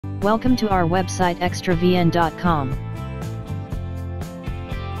Welcome to our website extravn.com.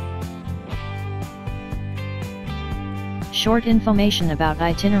 Short information about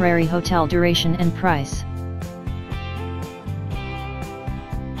itinerary, hotel duration and price.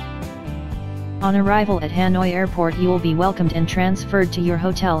 On arrival at Hanoi Airport, you will be welcomed and transferred to your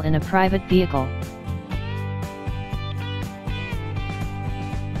hotel in a private vehicle.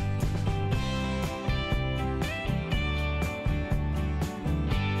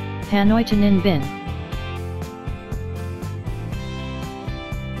 Hanoi to Ninh Binh.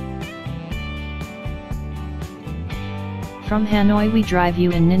 From Hanoi we drive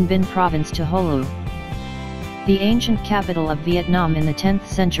you in Ninh Binh Province to Hoa Lu, the ancient capital of Vietnam in the 10th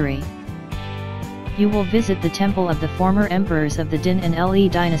century. You will visit the temple of the former emperors of the Dinh and Le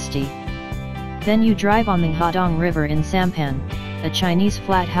Dynasty. Then you drive on the Ngo Dong River in sampan, a Chinese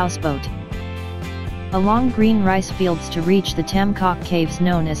flat houseboat, along green rice fields to reach the Tam Coc caves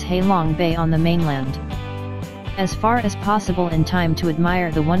known as Halong Bay on the mainland. As far as possible in time to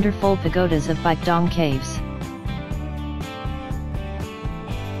admire the wonderful pagodas of Bich Dong caves.